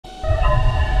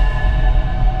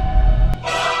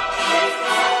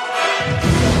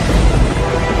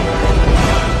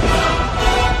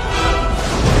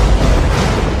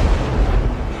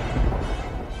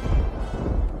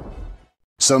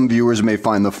Some viewers may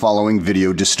find the following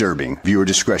video disturbing. Viewer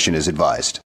discretion is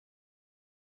advised.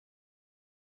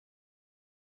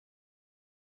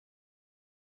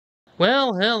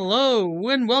 Well, hello,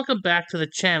 and welcome back to the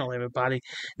channel, everybody.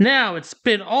 Now, it's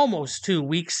been almost 2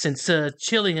 weeks since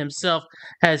Chillie himself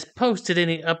has posted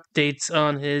any updates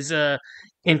on his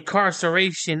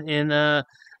incarceration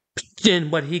in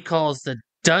what he calls the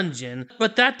dungeon.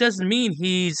 But that doesn't mean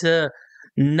he's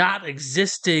not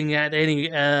existing at any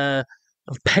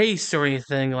pace or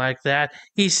anything like that.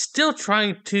 He's still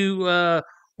trying to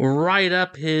write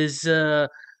up his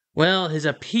his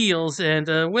appeals, and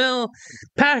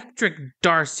Patrick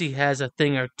Darcy has a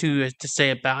thing or two to say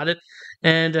about it,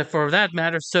 and for that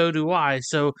matter, so do I.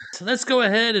 So let's go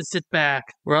ahead and sit back,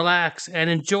 relax, and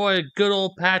enjoy a good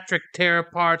old Patrick tear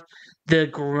apart the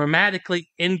grammatically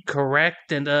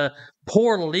incorrect and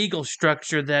poor legal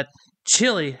structure that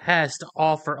Chillie has to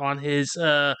offer on his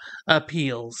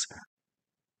appeals.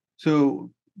 So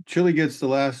Chillie gets the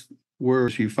last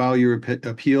word. You file your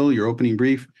appeal, your opening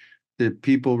brief. The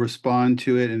people respond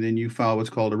to it, and then you file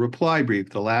what's called a reply brief,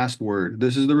 the last word.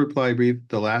 This is the reply brief,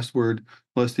 the last word,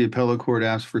 unless the appellate court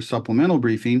asks for supplemental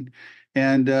briefing.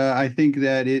 And I think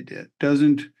that it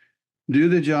doesn't do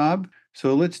the job.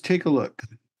 So let's take a look.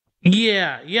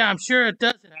 Yeah, I'm sure it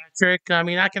does, Patrick. I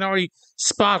mean, I can already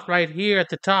spot right here at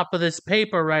the top of this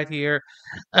paper right here.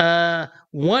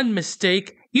 One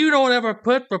mistake. You don't ever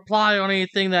put reply on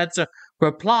anything that's a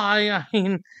reply. I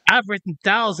mean, I've written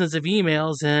thousands of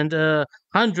emails and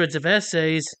hundreds of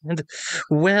essays, and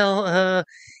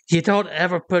you don't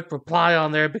ever put reply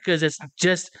on there because it's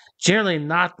just generally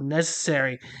not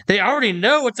necessary. They already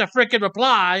know it's a freaking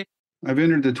reply. I've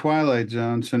entered the twilight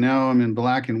zone, so now I'm in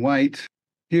black and white.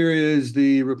 Here is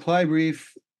the reply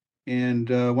brief, and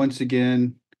once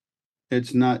again,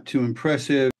 it's not too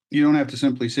impressive. You don't have to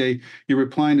simply say you're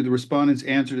replying to the respondent's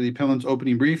answer to the appellant's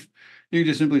opening brief. You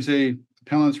just simply say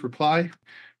appellant's reply.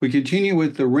 We continue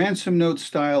with the ransom note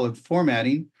style of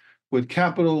formatting with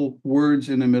capital words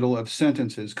in the middle of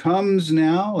sentences. Comes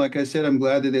now. Like I said, I'm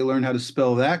glad that they learned how to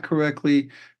spell that correctly.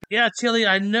 Yeah, Chillie,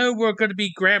 I know we're going to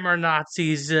be grammar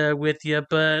Nazis with you,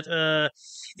 but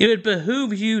it would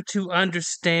behoove you to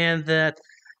understand that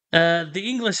the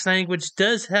English language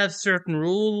does have certain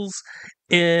rules,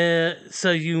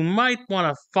 so you might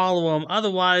want to follow them.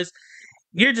 Otherwise,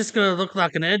 you're just going to look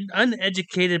like an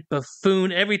uneducated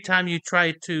buffoon every time you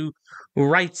try to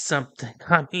write something.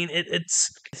 I mean,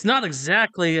 it's not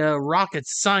exactly rocket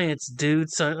science, dude.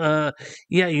 So,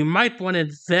 you might want to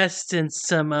invest in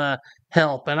some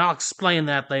help, and I'll explain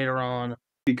that later on.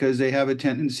 Because they have a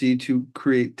tendency to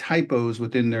create typos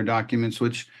within their documents,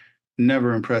 which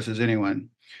never impresses anyone.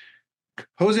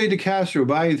 Jose de Castro,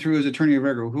 by and through his attorney of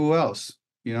record. Who else?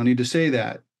 You don't need to say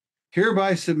that.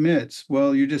 Hereby submits.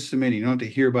 Well, you're just submitting. You don't have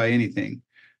to hereby anything.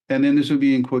 And then this would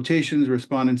be in quotations,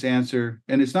 respondent's answer.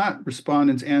 And it's not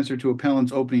respondent's answer to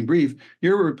appellant's opening brief.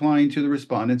 You're replying to the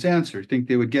respondent's answer. Think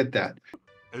they would get that.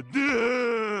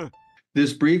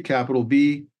 This brief, capital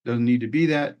B, doesn't need to be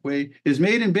that way, is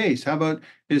made and based. How about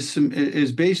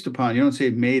is based upon? You don't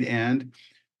say made and.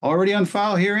 Already on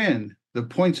file herein, the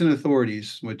points and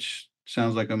authorities, which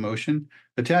sounds like a motion.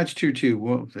 Attached here too.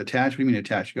 Well, attached, what do you mean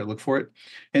attached? You got to look for it.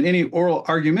 And any oral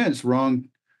arguments, wrong,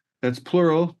 that's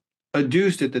plural,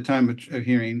 adduced at the time of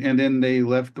hearing. And then they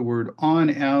left the word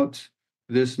on out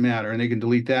this matter. And they can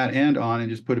delete that and on and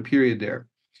just put a period there.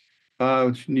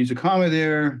 Which needs a comma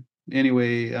there.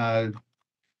 Anyway,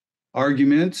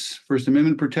 arguments, First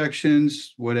Amendment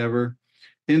protections, whatever.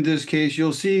 In this case,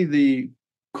 you'll see the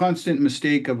constant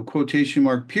mistake of a quotation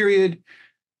mark period.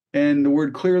 And the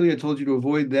word clearly, I told you to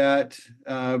avoid that.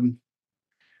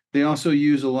 They also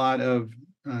use a lot of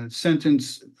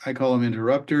sentence, I call them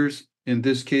interrupters. In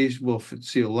this case, we'll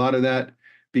see a lot of that.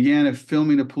 Began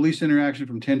filming a police interaction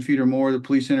from 10 feet or more. The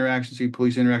police interaction,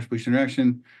 police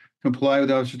interaction. Comply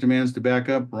with officer's demands to back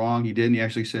up. Wrong, he didn't. He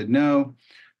actually said no.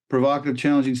 Provocative,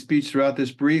 challenging speech throughout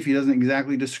this brief. He doesn't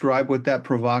exactly describe what that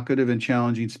provocative and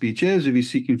challenging speech is if he's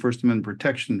seeking First Amendment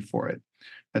protection for it.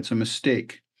 That's a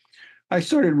mistake. I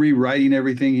started rewriting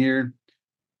everything here.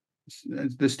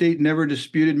 The state never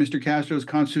disputed Mr. Castro's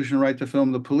constitutional right to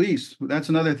film the police. That's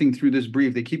another thing through this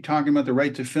brief. They keep talking about the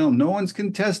right to film. No one's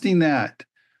contesting that.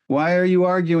 Why are you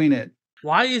arguing it?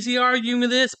 Why is he arguing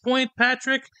this point,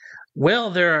 Patrick? Well,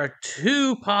 there are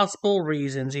two possible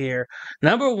reasons here.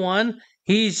 Number one,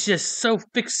 he's just so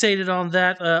fixated on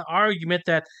that argument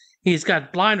that he's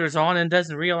got blinders on and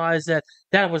doesn't realize that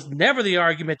that was never the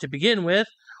argument to begin with.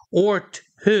 Or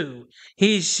two,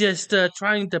 he's just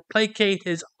trying to placate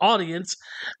his audience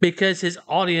because his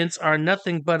audience are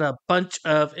nothing but a bunch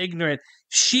of ignorant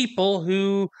sheeple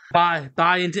who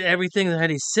buy into everything that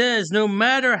he says, no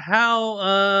matter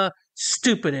how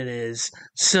stupid it is.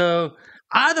 So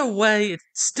either way, it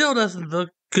still doesn't look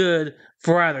good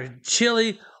for either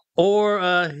Chillie or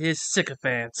his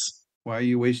sycophants. Why are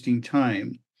you wasting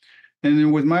time? And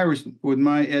then with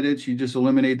my edits, you just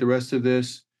eliminate the rest of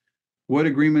this. What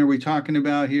agreement are we talking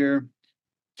about here?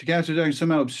 Castro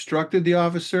somehow obstructed the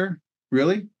officer.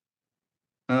 Really?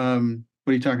 What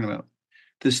are you talking about?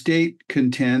 The state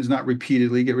contends, not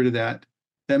repeatedly, get rid of that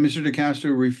Mr.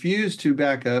 DeCastro refused to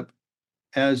back up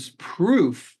as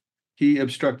proof he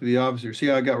obstructed the officer. See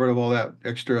how I got rid of all that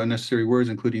extra unnecessary words,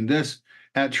 including this?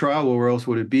 At trial, well, where else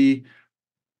would it be?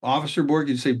 Officer Bork,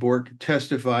 you'd say Bork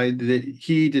testified that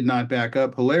he did not back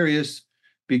up. Hilarious,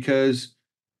 because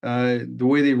the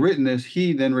way they've written this,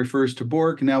 he then refers to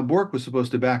Bork. Now Bork was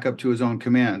supposed to back up to his own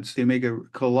commands. They make a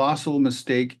colossal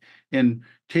mistake in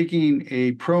taking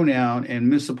a pronoun and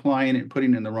misapplying it and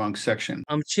putting it in the wrong section.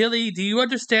 Chillie, do you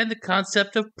understand the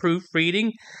concept of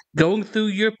proofreading? Going through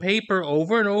your paper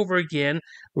over and over again,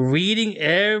 reading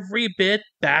every bit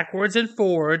backwards and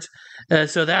forwards,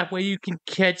 so that way you can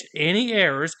catch any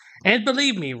errors. And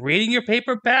believe me, reading your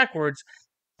paper backwards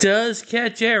does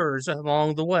catch errors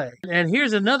along the way. And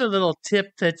here's another little tip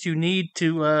that you need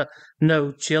to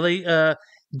know, Chillie.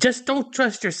 Just don't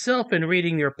trust yourself in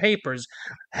reading your papers.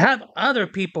 Have other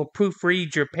people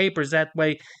proofread your papers. That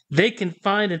way they can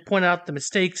find and point out the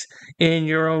mistakes in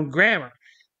your own grammar.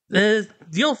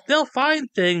 They'll find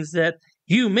things that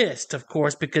you missed, of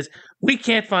course, because we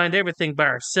can't find everything by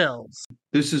ourselves.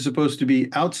 This is supposed to be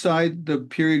outside the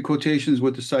period quotations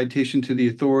with the citation to the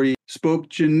authority. Spoke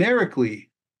generically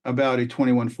about a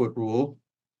 21-foot rule.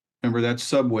 Remember, that's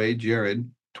subway,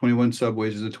 Jared. 21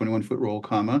 subways is a 21-foot rule,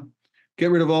 comma. Get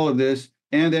rid of all of this,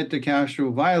 and that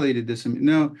DeCastro violated this.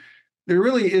 No, there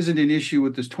really isn't an issue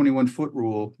with this 21-foot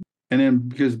rule. And then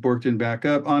because Bork didn't back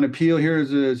up on appeal,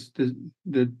 here's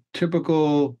the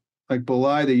typical like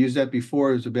belie. They used that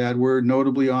before. It was a bad word.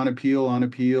 Notably on appeal, on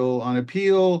appeal, on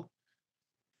appeal.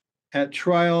 At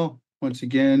trial, once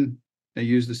again, they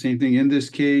use the same thing in this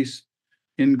case.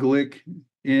 In Glick,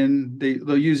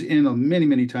 they'll use in many,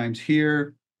 many times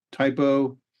here.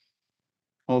 Typo.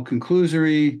 All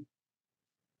conclusory.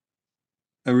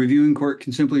 A reviewing court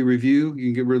can simply review. You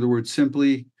can get rid of the word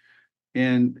simply.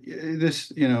 And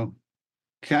this,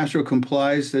 Castro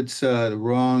complies. That's the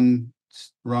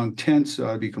wrong tense. So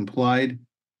ought to be complied.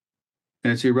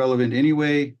 And it's irrelevant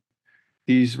anyway.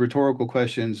 These rhetorical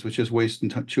questions, which just waste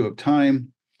and chew up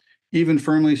time. Even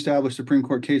firmly established Supreme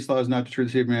Court case law is not the truth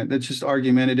of the statement. That's just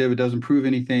argumentative. It doesn't prove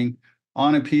anything.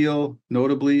 On appeal,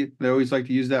 notably, they always like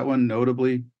to use that one,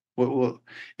 notably. Well,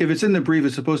 if it's in the brief,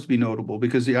 it's supposed to be notable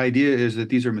because the idea is that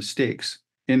these are mistakes.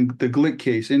 In the Glick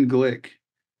case,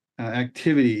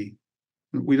 activity,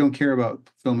 we don't care about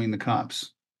filming the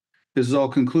cops. This is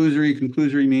all conclusory.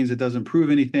 Conclusory means it doesn't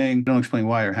prove anything. Don't explain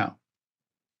why or how.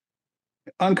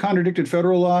 Uncontradicted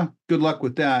federal law, good luck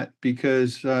with that,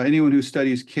 because anyone who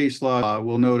studies case law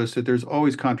will notice that there's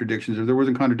always contradictions. If there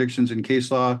wasn't contradictions in case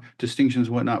law, distinctions,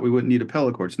 whatnot, we wouldn't need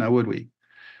appellate courts, now would we?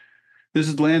 This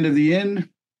is land of the inn.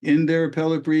 In their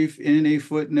appellate brief, in a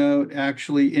footnote,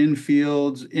 actually in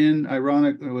Fields, in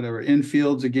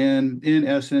Fields again, in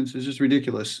essence, it's just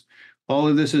ridiculous. All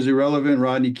of this is irrelevant.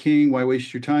 Rodney King, why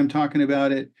waste your time talking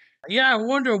about it? Yeah, I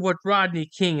wonder what Rodney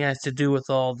King has to do with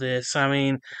all this. I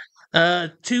mean,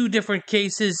 two different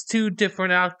cases, two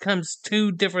different outcomes,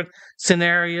 two different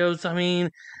scenarios. I mean,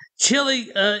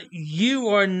 Chillie, you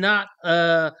are not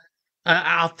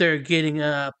out there getting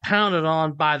pounded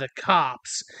on by the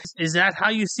cops. Is that how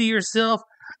you see yourself?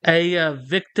 A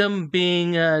victim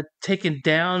being taken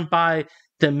down by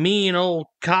the mean old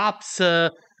cops?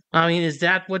 I mean, is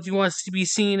that what you want to be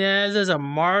seen as a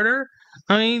martyr?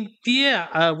 I mean,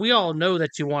 yeah, we all know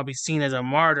that you want to be seen as a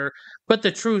martyr, but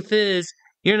the truth is,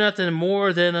 you're nothing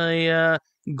more than a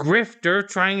grifter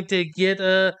trying to get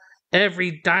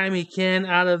every dime he can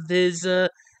out of his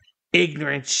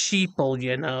ignorant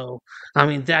sheeple. I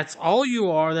mean, that's all you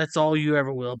are. That's all you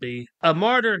ever will be. A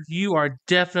martyr, you are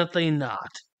definitely not.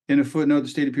 In a footnote, the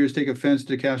state appears to take offense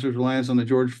to Castro's reliance on the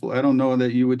George Floyd. I don't know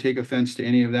that you would take offense to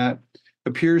any of that.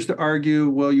 Appears to argue,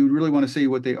 well, you really want to say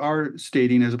what they are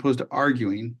stating as opposed to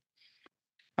arguing.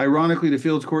 Ironically, the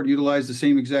Fields Court utilized the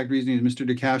same exact reasoning as Mr.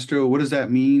 DeCastro. What does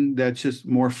that mean? That's just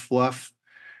more fluff.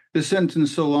 This sentence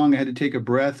is so long, I had to take a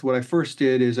breath. What I first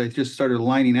did is I just started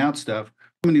lining out stuff.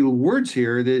 So many words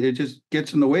here that it just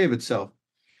gets in the way of itself.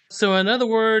 So, in other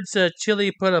words,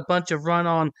 Chillie put a bunch of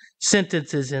run-on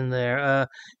sentences in there.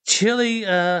 Chillie,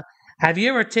 have you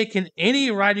ever taken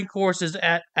any writing courses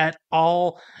at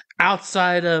all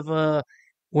outside of,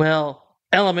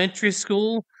 elementary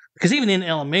school, because even in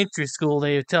elementary school,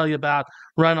 they tell you about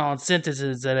run-on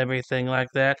sentences and everything like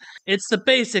that. It's the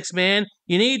basics, man.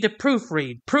 You need to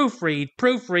proofread, proofread,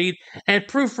 proofread, and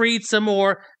proofread some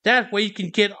more. That way you can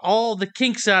get all the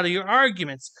kinks out of your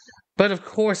arguments. But of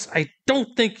course, I don't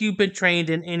think you've been trained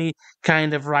in any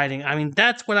kind of writing. I mean,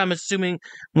 that's what I'm assuming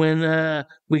when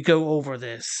we go over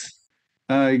this.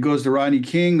 He goes to Rodney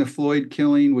King, the Floyd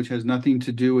killing, which has nothing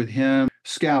to do with him.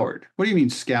 Scoured. What do you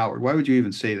mean scoured? Why would you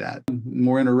even say that?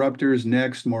 More interrupters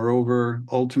next, moreover,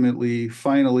 ultimately,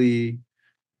 finally,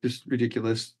 just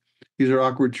ridiculous. These are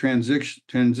awkward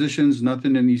transitions.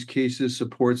 Nothing in these cases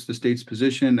supports the state's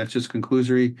position. That's just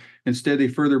conclusory. Instead, they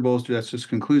further bolster that's just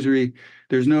conclusory.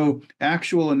 There's no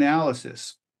actual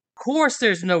analysis. Course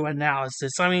there's no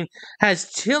analysis. I mean, has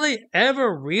Chillie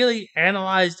ever really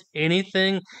analyzed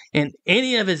anything in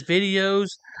any of his videos?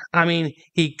 I mean,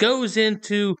 he goes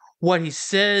into what he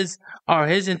says are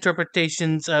his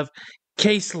interpretations of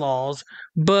case laws,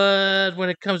 but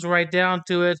when it comes right down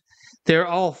to it, they're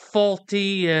all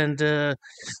faulty and,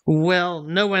 well,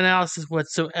 no analysis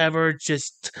whatsoever,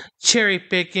 just cherry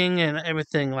picking and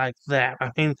everything like that.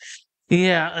 I mean,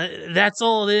 yeah, that's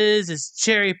all it is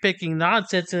cherry picking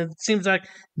nonsense, and it seems like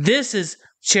this is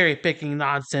cherry picking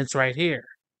nonsense right here.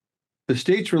 The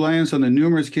state's reliance on the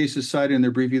numerous cases cited in their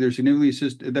brief either significantly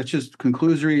assist, that's just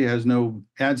conclusory,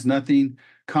 adds nothing,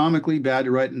 comically bad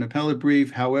to write an appellate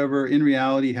brief. However, in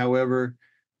reality, another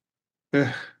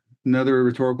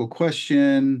rhetorical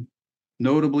question.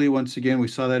 Notably, once again, we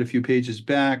saw that a few pages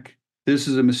back. This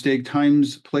is a mistake.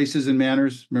 Times, places, and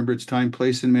manners. Remember, it's time,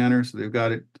 place, and manner. So they've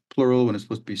got it plural when it's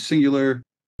supposed to be singular.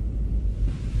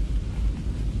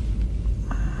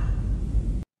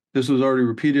 This was already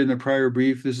repeated in a prior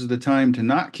brief. This is the time to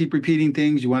not keep repeating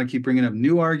things. You want to keep bringing up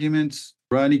new arguments.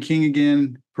 Rodney King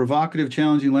again, provocative,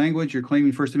 challenging language. You're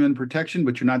claiming First Amendment protection,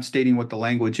 but you're not stating what the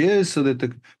language is so that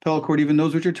the appellate court even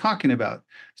knows what you're talking about.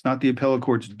 It's not the appellate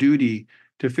court's duty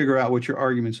to figure out what your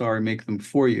arguments are and make them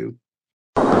for you.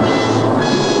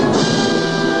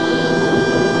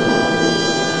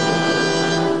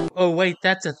 Oh, wait,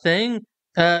 that's a thing?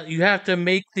 You have to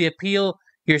make the appeal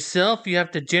yourself? You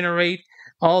have to generate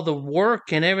all the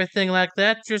work and everything like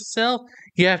that yourself?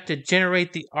 You have to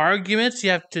generate the arguments? You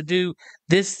have to do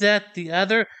this, that, the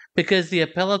other because the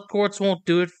appellate courts won't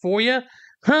do it for you?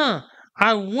 Huh.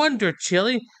 I wonder,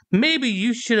 Chillie, maybe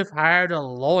you should have hired a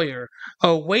lawyer.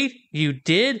 Oh, wait, you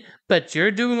did? But you're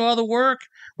doing all the work?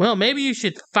 Well, maybe you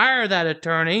should fire that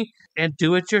attorney and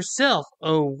do it yourself.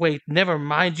 Oh, wait, never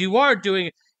mind. You are doing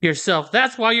it yourself.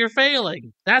 That's why you're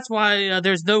failing. That's why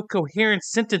there's no coherent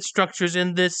sentence structures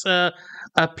in this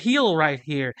appeal right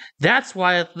here. That's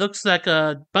why it looks like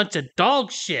a bunch of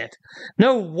dog shit.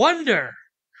 No wonder.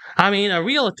 I mean, a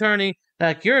real attorney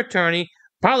like your attorney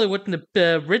probably wouldn't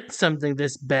have written something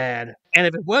this bad. And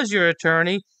if it was your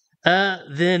attorney,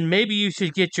 then maybe you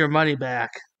should get your money back.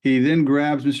 He then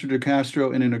grabs Mr.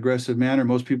 DeCastro in an aggressive manner.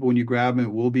 Most people, when you grab him,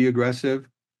 it will be aggressive.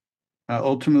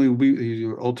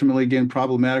 Ultimately, again,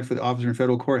 problematic for the officer in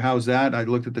federal court. How's that? I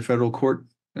looked at the federal court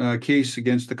case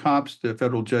against the cops. The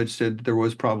federal judge said there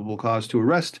was probable cause to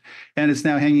arrest, and it's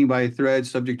now hanging by a thread,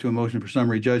 subject to a motion for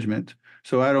summary judgment.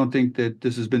 So I don't think that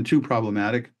this has been too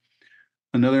problematic.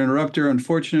 Another interrupter,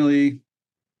 unfortunately,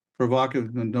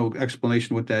 provocative, no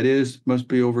explanation what that is, must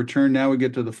be overturned. Now we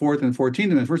get to the 4th and 14th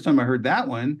Amendment. First time I heard that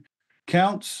one.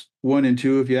 Counts 1 and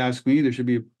 2, if you ask me. There should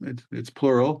be, it's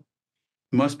plural.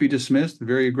 Must be dismissed.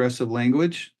 Very aggressive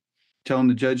language, telling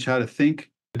the judge how to think.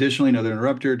 Additionally, another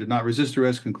interrupter did not resist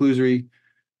arrest, conclusory,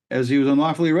 as he was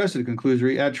unlawfully arrested,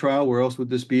 conclusory at trial. Where else would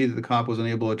this be that the cop was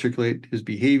unable to articulate his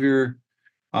behavior?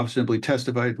 Officer simply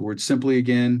testified. The word simply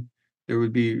again. There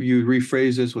would be, you would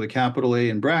rephrase this with a capital A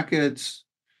in brackets.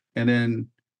 And then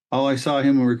all I saw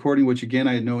him recording, which again,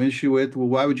 I had no issue with. Well,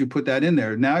 why would you put that in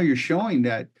there? Now you're showing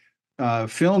that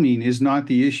filming is not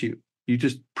the issue. You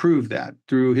just prove that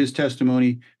through his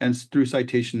testimony and through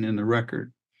citation in the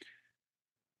record.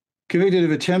 Convicted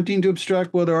of attempting to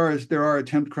obstruct. Well, there are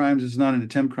attempt crimes. It's not an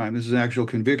attempt crime. This is an actual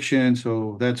conviction,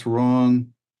 so that's wrong.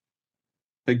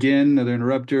 Again, another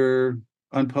interrupter,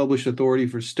 unpublished authority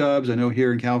for stubs. I know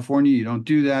here in California you don't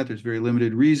do that. There's very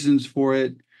limited reasons for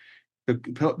it.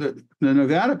 The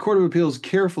Nevada Court of Appeals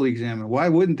carefully examined. Why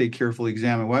wouldn't they carefully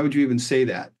examine? Why would you even say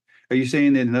that? Are you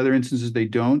saying that in other instances they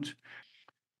don't?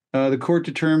 The court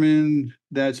determined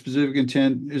that specific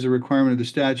intent is a requirement of the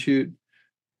statute.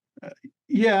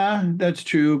 Yeah, that's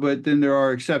true, but then there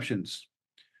are exceptions.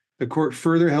 The court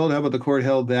further held, how about the court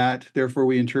held that, therefore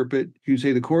we interpret, you can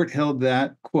say the court held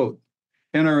that, quote,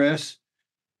 NRS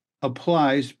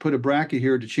applies, put a bracket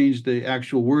here to change the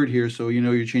actual word here, so you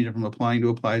know you're changing from applying to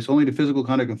applies only to physical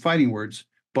conduct and fighting words.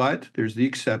 But there's the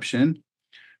exception.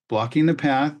 Blocking the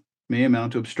path may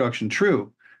amount to obstruction.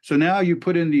 True. So now you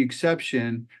put in the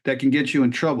exception that can get you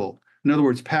in trouble. In other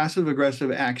words, passive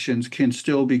aggressive actions can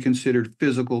still be considered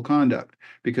physical conduct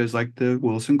because, like the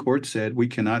Wilson court said, we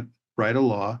cannot write a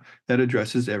law that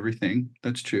addresses everything.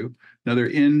 That's true. Now they're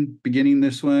in beginning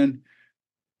this one,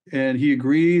 and he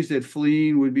agrees that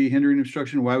fleeing would be hindering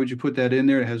obstruction. Why would you put that in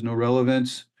there? It has no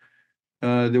relevance.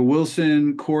 The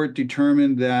Wilson court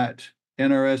determined that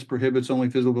NRS prohibits only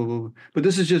physical, blah, blah, blah. But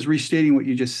this is just restating what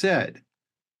you just said.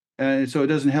 And so it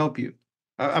doesn't help you.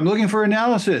 I'm looking for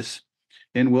analysis.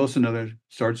 In Wilson, other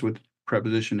starts with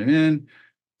preposition in.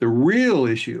 The real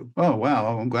issue. Oh,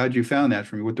 wow. I'm glad you found that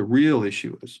for me, what the real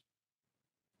issue is.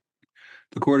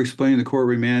 The court explained, the court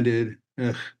remanded.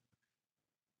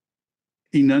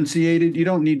 Enunciated. You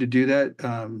don't need to do that.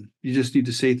 You just need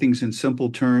to say things in simple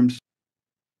terms.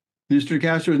 Mr.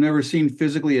 Castro was never seen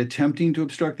physically attempting to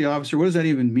obstruct the officer. What does that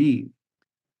even mean?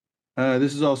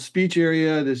 This is all speech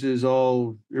area. This is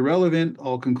all irrelevant,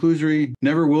 all conclusory.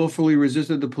 Never willfully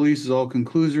resisted the police is all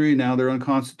conclusory. Now they're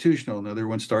unconstitutional. Another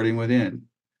one starting with in.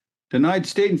 Denied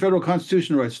state and federal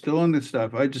constitutional rights. Still on this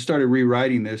stuff. I just started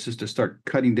rewriting this just to start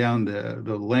cutting down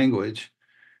the language.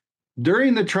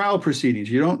 During the trial proceedings,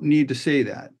 you don't need to say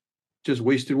that. Just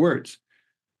wasted words.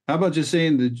 How about just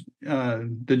saying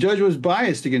the judge was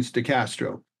biased against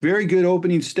DeCastro? Very good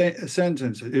opening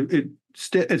sentence. It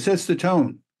sets the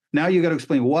tone. Now you got to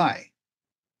explain why.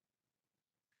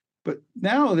 But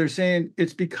now they're saying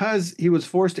it's because he was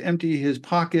forced to empty his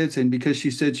pockets and because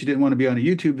she said she didn't want to be on a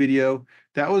YouTube video.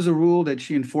 That was a rule that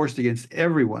she enforced against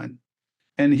everyone.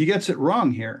 And he gets it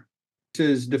wrong here. He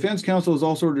says defense counsel is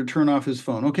also ordered to turn off his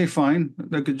phone. Okay, fine.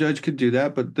 The judge could do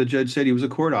that, but the judge said he was a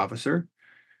court officer.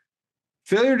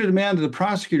 Failure to demand that the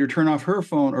prosecutor turn off her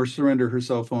phone or surrender her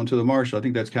cell phone to the marshal. I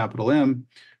think that's capital M.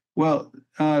 Well,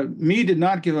 Me did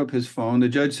not give up his phone. The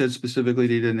judge said specifically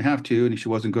that he didn't have to, and she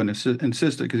wasn't going to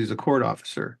insist it because he's a court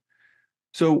officer.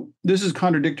 So this is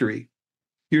contradictory.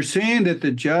 You're saying that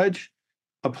the judge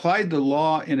applied the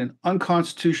law in an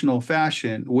unconstitutional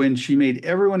fashion when she made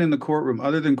everyone in the courtroom,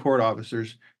 other than court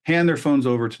officers, hand their phones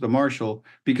over to the marshal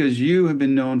because you have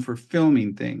been known for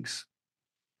filming things.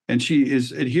 And she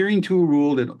is adhering to a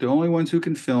rule that the only ones who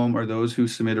can film are those who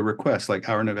submit a request, like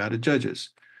our Nevada judges.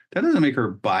 That doesn't make her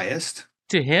biased.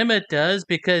 To him, it does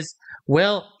because,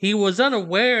 well, he was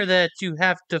unaware that you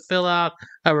have to fill out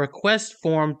a request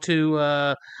form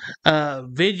to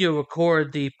video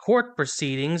record the court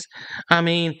proceedings. I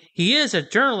mean, he is a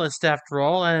journalist after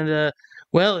all, and,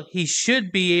 well, he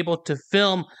should be able to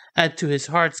film to his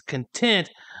heart's content,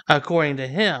 according to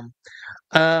him.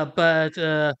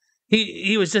 But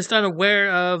he was just unaware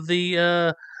of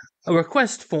the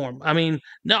request form. I mean,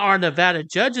 our Nevada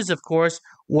judges, of course,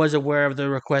 was aware of the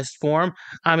request form.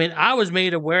 I mean, I was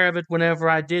made aware of it whenever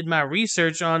I did my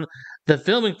research on the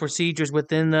filming procedures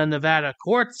within the Nevada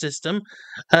court system.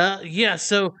 Yeah,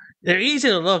 so they're easy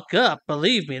to look up.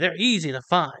 Believe me, they're easy to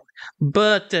find.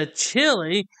 But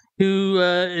Chillie, who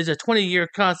is a 20-year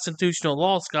constitutional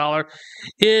law scholar,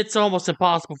 it's almost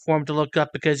impossible for him to look up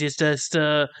because he's just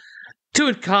too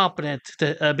incompetent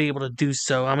to be able to do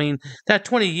so. I mean, that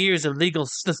 20 years of legal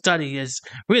study has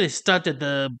really stunted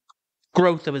the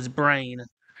growth of his brain.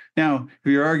 Now, if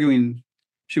you're arguing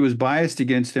she was biased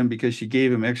against him because she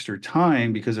gave him extra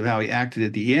time because of how he acted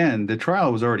at the end, the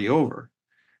trial was already over.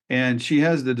 And she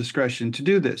has the discretion to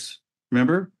do this.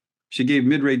 Remember? She gave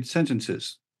mid-range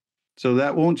sentences. So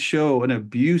that won't show an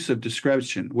abuse of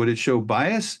discretion. Would it show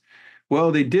bias?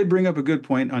 Well, they did bring up a good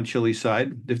point on Chillie's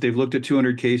side. If they've looked at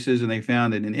 200 cases and they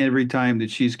found that in every time that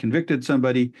she's convicted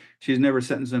somebody, she's never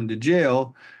sentenced them to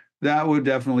jail, that would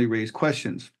definitely raise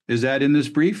questions. Is that in this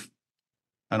brief?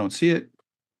 I don't see it.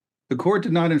 The court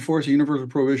did not enforce a universal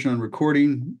prohibition on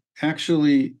recording.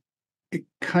 Actually, it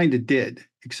kind of did,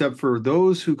 except for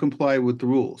those who comply with the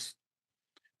rules.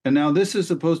 And now this is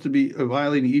supposed to be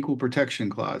violating the Equal Protection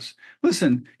Clause.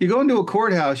 Listen, you go into a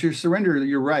courthouse, you surrender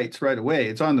your rights right away.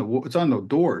 It's on the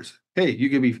doors. Hey, you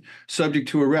can be subject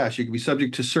to arrest. You can be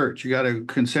subject to search. You got to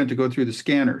consent to go through the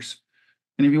scanners.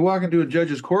 And if you walk into a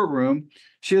judge's courtroom,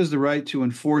 she has the right to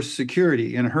enforce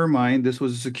security. In her mind, this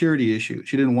was a security issue.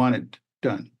 She didn't want it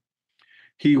done.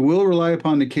 He will rely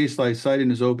upon the case law cited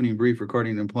in his opening brief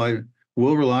regarding implied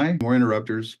will rely, more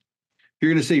interrupters.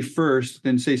 You're going to say first,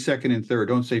 then say second and third.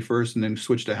 Don't say first and then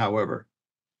switch to however.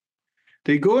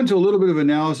 They go into a little bit of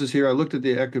analysis here. I looked at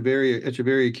the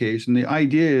Echeverria case, and the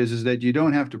idea is that you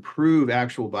don't have to prove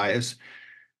actual bias.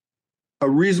 A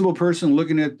reasonable person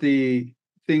looking at the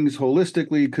things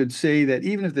holistically could say that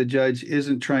even if the judge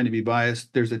isn't trying to be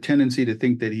biased, there's a tendency to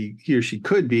think that he or she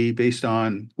could be based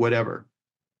on whatever.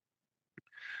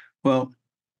 Well,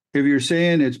 if you're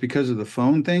saying it's because of the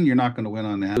phone thing, you're not going to win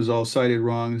on that. It was all cited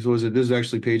wrong. This is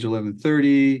actually page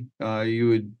 1130. You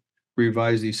would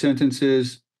revise these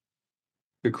sentences.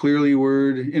 The clearly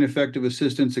word, ineffective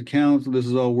assistance account. This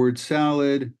is all word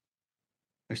salad.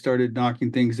 I started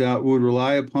knocking things out. Would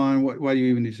rely upon. Why do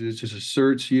you even use it? It's just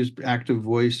asserts. Use active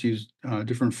voice. Use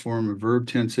different form of verb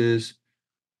tenses.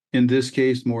 In this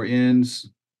case, more ends.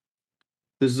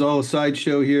 This is all a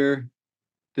sideshow here.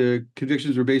 The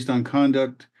convictions were based on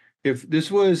conduct. If this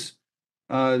was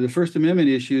the First Amendment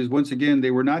issues, once again,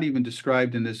 they were not even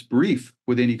described in this brief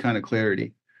with any kind of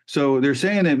clarity. So they're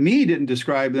saying that me didn't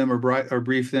describe them or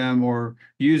brief them or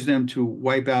use them to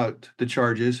wipe out the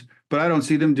charges, but I don't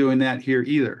see them doing that here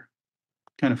either.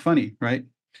 Kind of funny, right?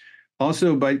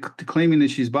 Also, by claiming that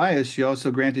she's biased, she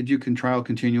also granted you trial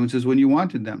continuances when you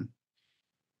wanted them.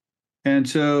 And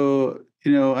so, I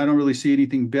don't really see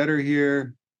anything better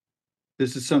here.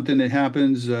 This is something that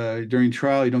happens during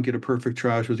trial. You don't get a perfect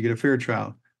trial. You're supposed to get a fair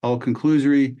trial. All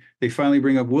conclusory. They finally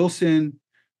bring up Wilson,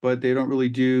 but they don't really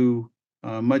do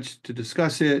much to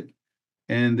discuss it.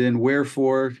 And then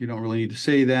wherefore, you don't really need to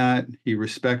say that. He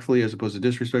respectfully, as opposed to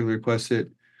disrespectfully, requests it.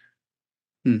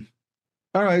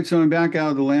 All right, so I'm back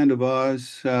out of the land of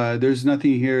Oz. There's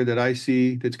nothing here that I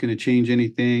see that's going to change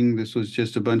anything. This was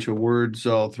just a bunch of words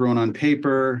all thrown on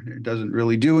paper. It doesn't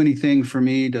really do anything for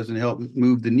me. It doesn't help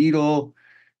move the needle.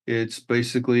 It's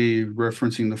basically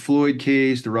referencing the Floyd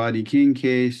case, the Rodney King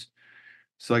case.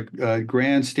 It's like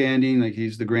grandstanding, like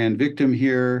he's the grand victim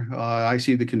here. I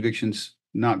see the convictions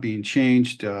not being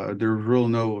changed. There's real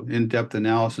no in-depth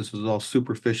analysis. It was all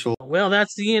superficial. Well,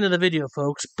 that's the end of the video,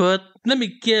 folks. But let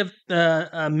me give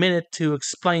a minute to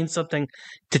explain something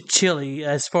to Chillie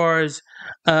as far as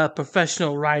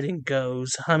professional writing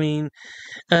goes. I mean,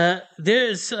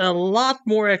 there's a lot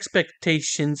more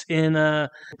expectations in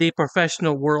the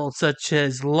professional world, such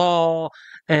as law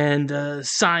and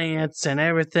science and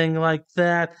everything like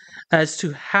that, as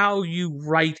to how you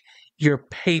write your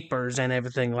papers and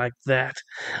everything like that.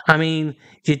 I mean,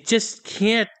 you just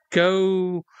can't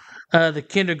go the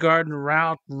kindergarten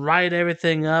route, write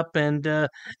everything up, and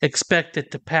expect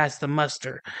it to pass the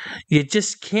muster. You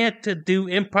just can't do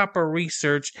improper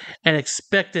research and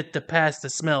expect it to pass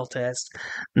the smell test.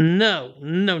 No,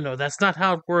 that's not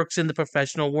how it works in the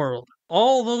professional world.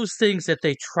 All those things that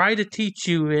they try to teach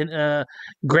you in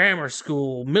grammar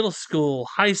school, middle school,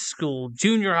 high school,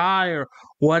 junior high, or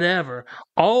whatever,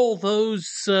 all those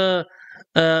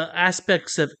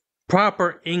aspects of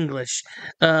proper English,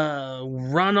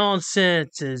 run-on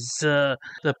sentences, the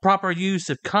proper use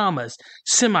of commas,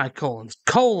 semicolons,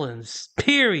 colons,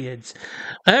 periods,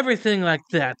 everything like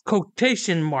that,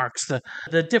 quotation marks,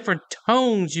 the different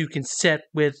tones you can set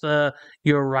with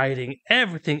your writing,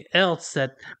 everything else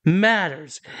that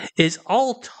matters is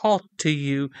all taught to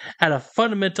you at a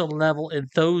fundamental level in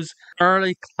those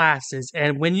early classes.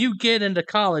 And when you get into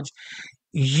college,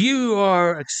 you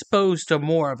are exposed to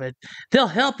more of it. They'll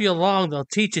help you along, they'll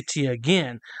teach it to you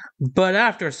again. But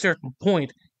after a certain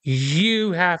point,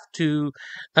 you have to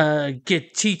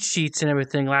get cheat sheets and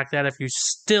everything like that if you're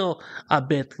still a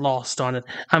bit lost on it.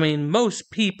 I mean,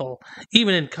 most people,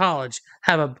 even in college,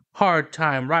 have a hard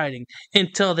time writing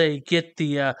until they get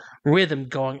the rhythm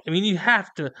going. I mean, you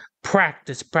have to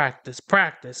practice.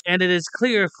 And it is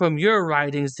clear from your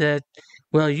writings that,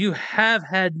 well, you have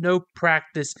had no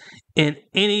practice in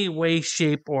any way,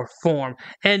 shape, or form,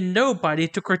 and nobody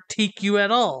to critique you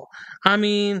at all. I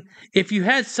mean, if you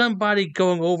had somebody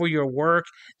going over your work,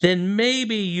 then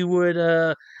maybe you would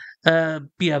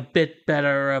be a bit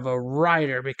better of a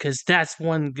writer, because that's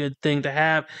one good thing to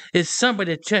have, is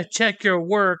somebody to check your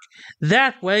work.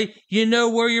 That way, you know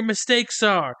where your mistakes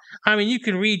are. I mean, you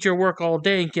can read your work all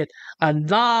day and get a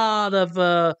lot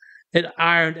of it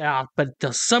ironed out, but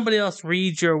until somebody else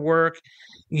reads your work,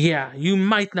 yeah, you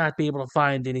might not be able to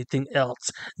find anything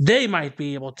else. They might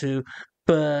be able to,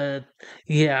 but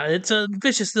yeah, it's a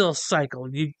vicious little cycle.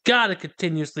 You gotta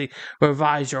continuously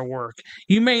revise your work.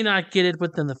 You may not get it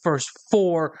within the first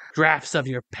 4 drafts of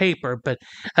your paper, but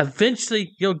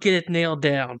eventually you'll get it nailed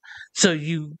down. So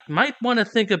you might want to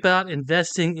think about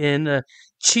investing in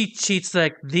cheat sheets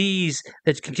like these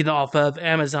that you can get off of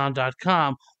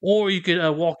Amazon.com, or you could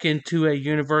walk into a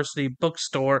university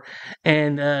bookstore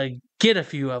and get a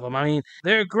few of them. I mean,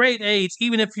 they're great aids.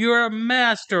 Even if you're a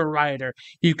master writer,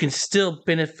 you can still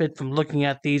benefit from looking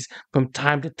at these from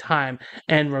time to time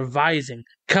and revising,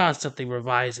 constantly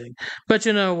revising. But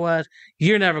you know what?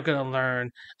 You're never going to learn,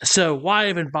 so why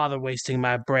even bother wasting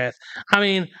my breath? I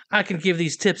mean, I can give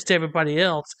these tips to everybody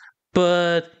else,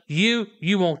 but you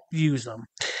won't use them.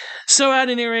 So at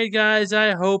any rate, guys,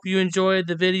 I hope you enjoyed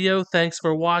the video. Thanks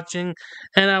for watching,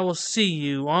 and I will see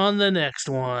you on the next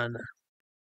one.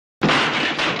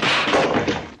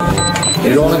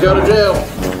 You don't want to go to jail.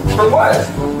 For what?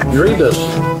 You read this.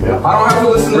 Yeah. I don't have to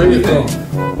listen to Read anything. it.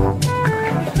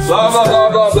 Blah, blah, blah,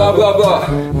 blah, blah, blah,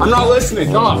 blah. I'm not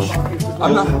listening. Gosh.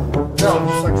 I'm not. No,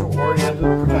 sexual oriented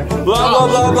protection. Blah, blah,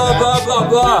 blah, blah, blah, blah,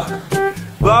 blah.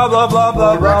 Blah, blah, blah,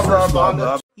 blah, blah, blah, blah,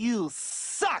 blah. You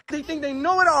suck. They think they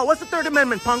know it all. What's the Third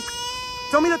Amendment, punk?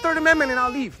 Tell me the Third Amendment and I'll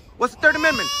leave. What's the Third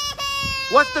Amendment?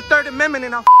 What's the Third Amendment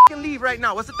and I'll f***ing leave right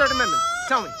now. What's the Third Amendment?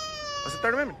 Tell me. What's the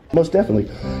Third Amendment? Most definitely.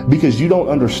 Because you don't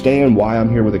understand why I'm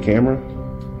here with a camera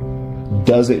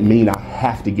doesn't mean I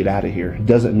have to get out of here.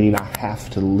 Doesn't mean I have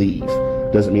to leave.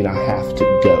 Doesn't mean I have to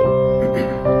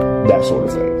go. That sort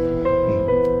of thing.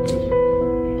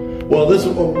 Well, this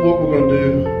is what we're going to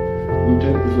do,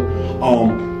 Lieutenant.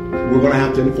 We're going to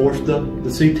have to enforce the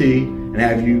CT and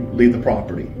have you leave the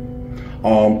property.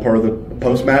 Per the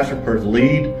postmaster, per the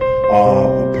lead,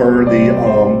 per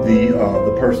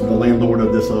the person, the landlord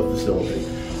of this facility.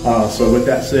 So with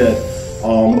that said,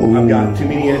 I've got too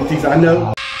many entities. I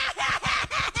know.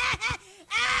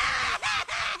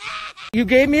 You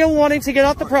gave me a warning to get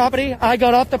off the property. I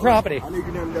got off the property. I need your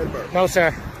name and date of birth. No,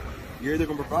 sir. You're either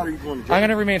going to provide or you're going to jail. I'm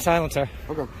going to remain silent, sir.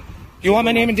 Okay. You want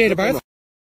my name and date of birth?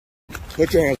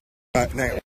 Put your hands right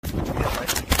now.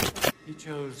 You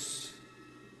chose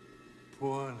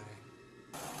poorly.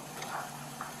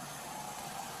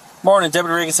 Morning,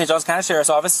 Deputy Regan, St. Johns County Sheriff's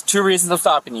Office. 2 reasons I'm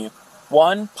stopping you.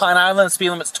 1, Pine Island, the speed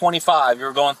limit's 25. You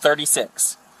were going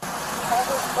 36.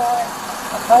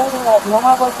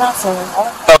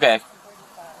 Okay.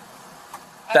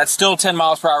 That's still 10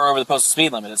 miles per hour over the posted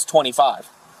speed limit. It's 25.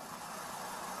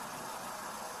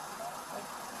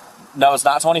 No, it's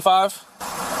not 25?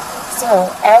 So,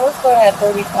 I was going at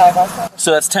 35.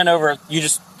 So that's 10 over. You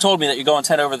just told me that you're going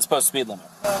 10 over the posted speed limit.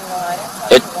 No, I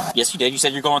didn't tell you that. Yes, you did. You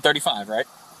said you're going 35, right?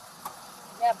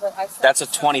 Yeah, but I said That's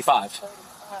a 25.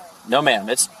 35. No, ma'am.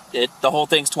 The whole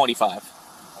thing's 25. Okay.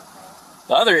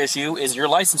 The other issue is your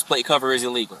license plate cover is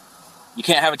illegal. You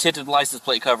can't have a tinted license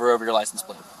plate cover over your license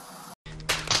plate.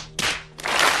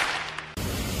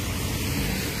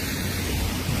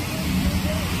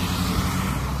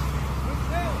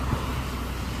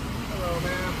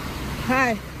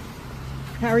 Hi.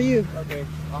 How are you? Okay,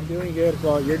 I'm doing good.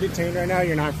 Well, you're detained right now.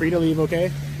 You're not free to leave, okay?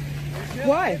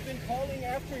 Why? I've been calling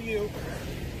after you.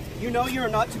 You know you're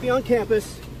not to be on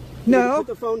campus. You No. need to put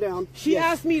the phone down. She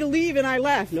asked me to leave and I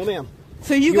left. No, ma'am.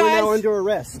 So you are guys... now under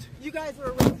arrest. You guys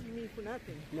are arresting me for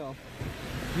nothing. No.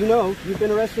 You know you've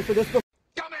been arrested for this before.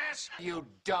 Dumbass! You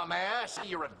dumbass!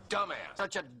 You're a dumbass!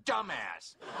 Such a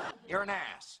dumbass! You're an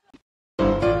ass!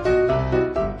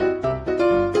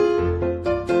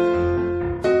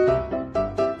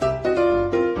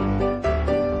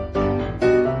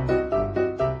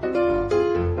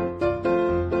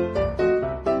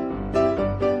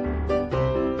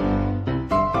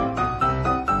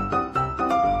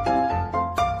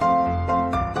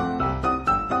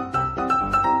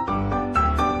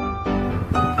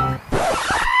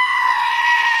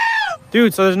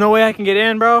 Dude, so there's no way I can get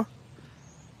in, bro?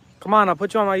 Come on, I'll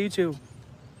put you on my YouTube.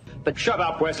 But shut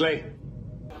up, Wesley!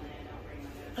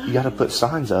 You got to put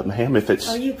signs up, ma'am. If it's...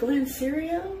 Are you Glenn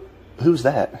Serio? Who's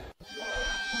that?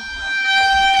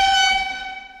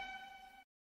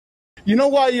 You know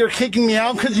why you're kicking me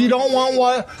out? Because you don't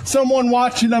want someone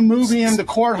watching a movie in the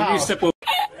courthouse.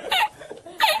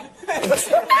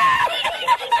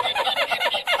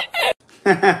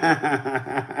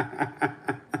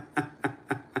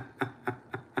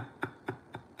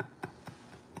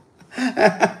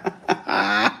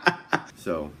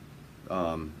 So,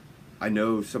 I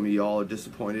know some of y'all are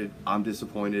disappointed. I'm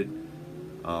disappointed.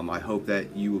 I hope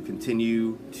that you will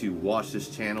continue to watch this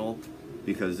channel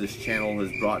because this channel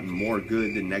has brought more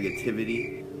good than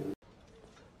negativity.